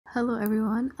Hello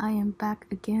everyone, I am back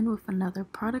again with another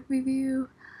product review.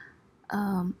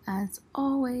 As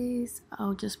always,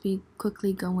 I'll just be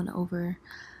quickly going over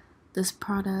this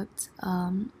product.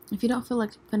 If you don't feel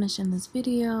like finishing this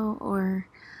video, or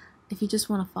if you just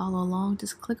want to follow along,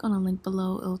 just click on the link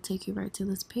below. It'll take you right to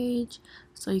this page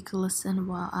so you can listen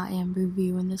while I am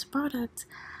reviewing this product.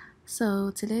 So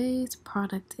today's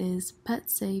product is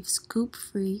PetSafe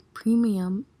ScoopFree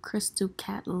Premium Crystal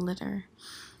Cat Litter.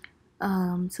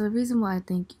 So the reason why I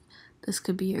think this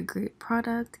could be a great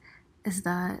product is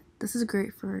that this is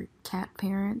great for cat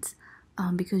parents,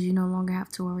 because you no longer have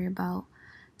to worry about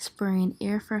spraying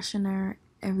air freshener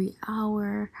every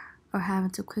hour or having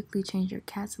to quickly change your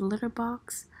cat's litter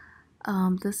box.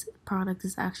 This product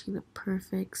is actually the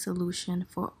perfect solution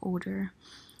for odor.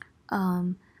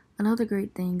 Another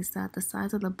great thing is that the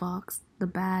size of the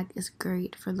bag is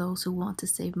great for those who want to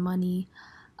save money.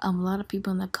 A lot of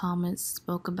people in the comments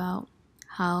spoke about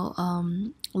how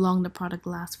long the product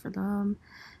lasts for them.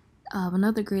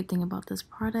 Another great thing about this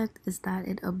product is that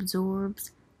it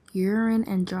absorbs urine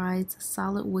and dries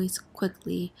solid waste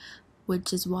quickly,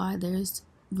 which is why there's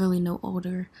really no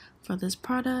odor for this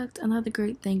product. Another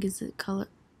great thing is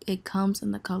it comes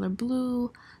in the color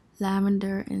blue,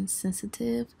 lavender, and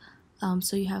sensitive.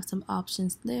 So you have some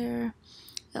options there.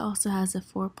 It also has a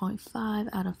 4.5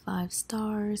 out of 5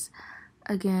 stars.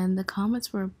 Again, the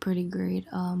comments were pretty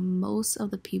great. Most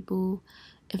of the people,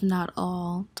 if not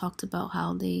all, talked about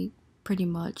how they pretty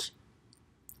much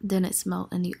didn't smell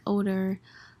any odor.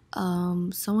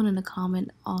 Someone in the comment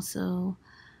also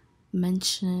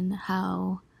mentioned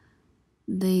how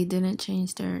they didn't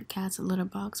change their cat's litter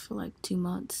box for like 2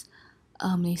 months.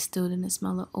 They still didn't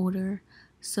smell the odor.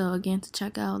 So again, to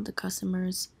check out the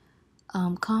customers'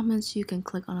 comments, you can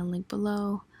click on a link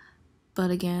below. But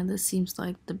again, this seems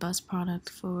like the best product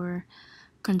for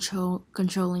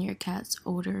controlling your cat's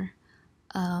odor,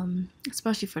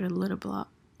 especially for the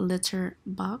litter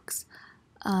box.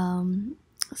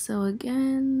 So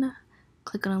again,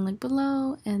 click on the link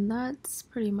below, and that's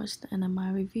pretty much the end of my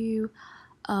review.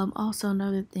 Also,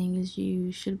 another thing is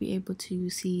you should be able to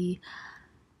see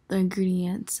the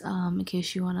ingredients in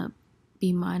case you want to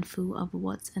be mindful of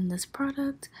what's in this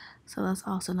product. So that's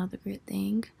also another great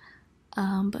thing.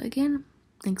 But again,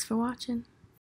 thanks for watching.